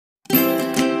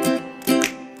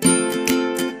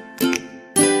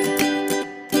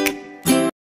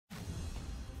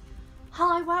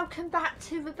Hi, welcome back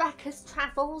to Rebecca's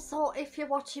Travels, or if you're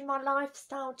watching my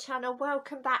lifestyle channel,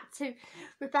 welcome back to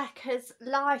Rebecca's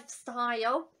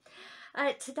Lifestyle.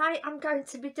 Today I'm going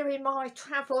to be doing my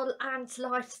travel and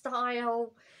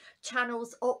lifestyle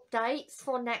channels updates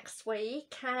for next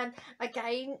week.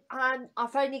 Again,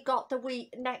 I've only got the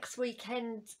next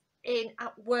weekend in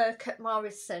at work at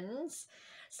Morrison's,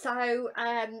 so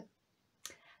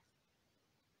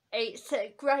it's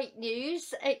great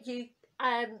news.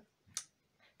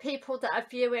 People that are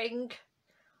viewing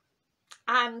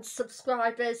and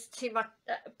subscribers to my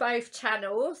both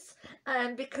channels,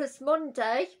 because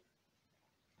Monday,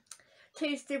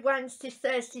 Tuesday, Wednesday,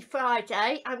 Thursday,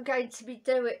 Friday I'm going to be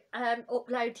doing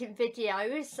uploading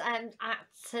videos at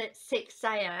 6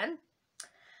 AM,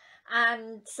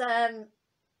 and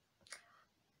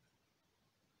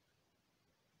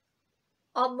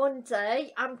on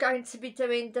Monday I'm going to be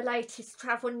doing the latest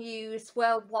travel news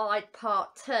worldwide part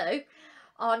 2.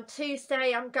 On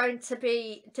Tuesday I'm going to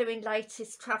be doing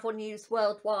latest travel news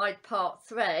worldwide part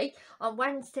 3. On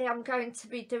Wednesday I'm going to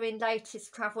be doing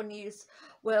latest travel news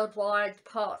worldwide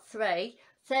part 3.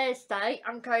 Thursday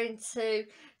I'm going to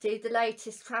do the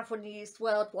latest travel news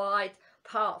worldwide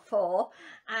part 4.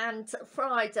 And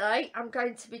Friday I'm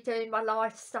going to be doing my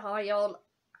lifestyle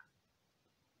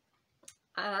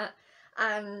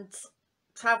and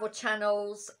travel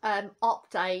channels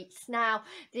updates. Now,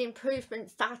 the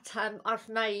improvements that I've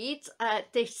made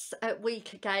this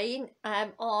week again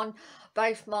on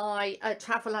both my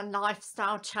travel and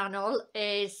lifestyle channel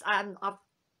is I've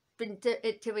been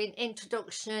doing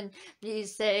introduction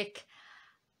music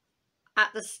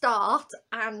at the start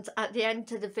and at the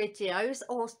end of the videos.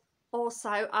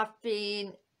 Also I've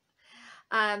been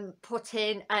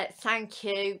putting thank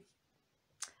you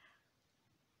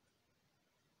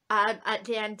at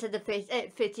the end of the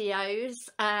videos.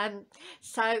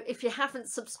 So if you haven't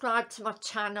subscribed to my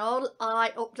channel,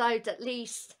 I upload at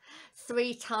least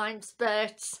 3 times,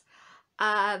 but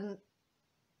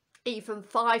even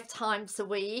 5 times a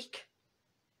week.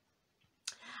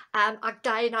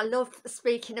 Again, I love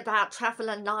speaking about travel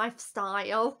and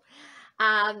lifestyle.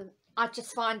 I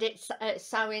just find it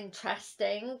so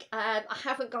interesting. I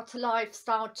haven't got a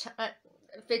lifestyle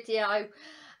video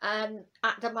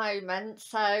at the moment,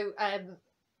 so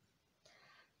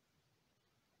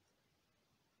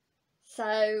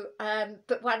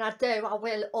but when I do, I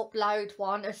will upload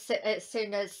one as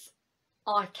soon as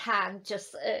I can,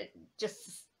 just to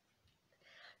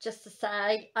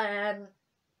say.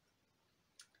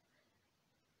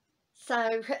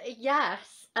 So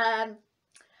yes,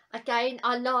 again,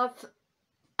 I love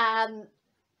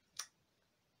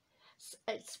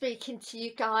speaking to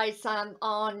you guys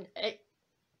on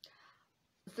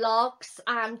vlogs,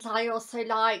 and I also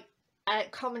like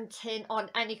commenting on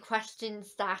any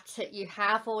questions that you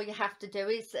have. All you have to do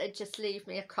is just leave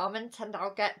me a comment and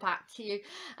I'll get back to you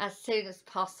as soon as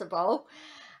possible.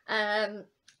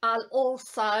 I'll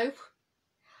also,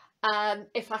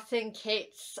 if I think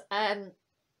it's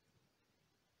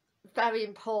very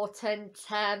important,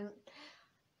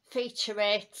 feature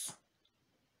it,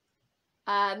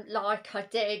 like I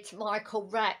did Michael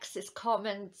Rex's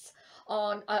comments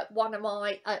on one of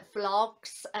my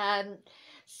vlogs.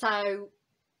 So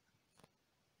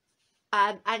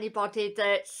anybody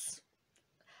that's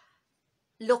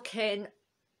looking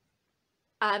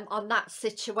on that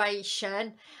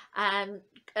situation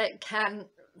can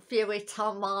view it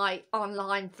on my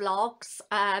online vlogs,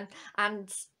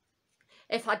 and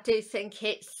if I do think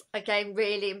it's again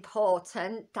really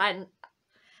important, then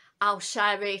I'll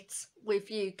share it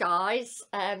with you guys,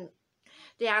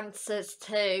 the answers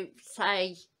to,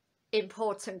 say,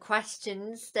 important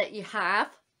questions that you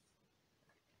have.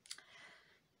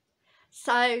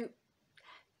 So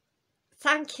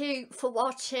thank you for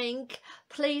watching.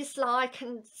 Please like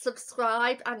and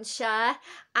subscribe and share,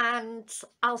 and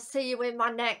I'll see you in my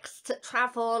next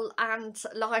travel and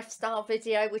lifestyle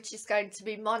video, which is going to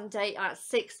be Monday at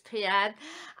 6 PM.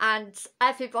 And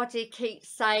everybody keep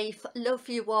safe. Love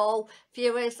you all,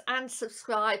 viewers and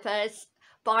subscribers.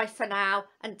 Bye for now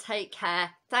and take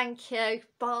care. Thank you.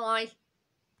 Bye.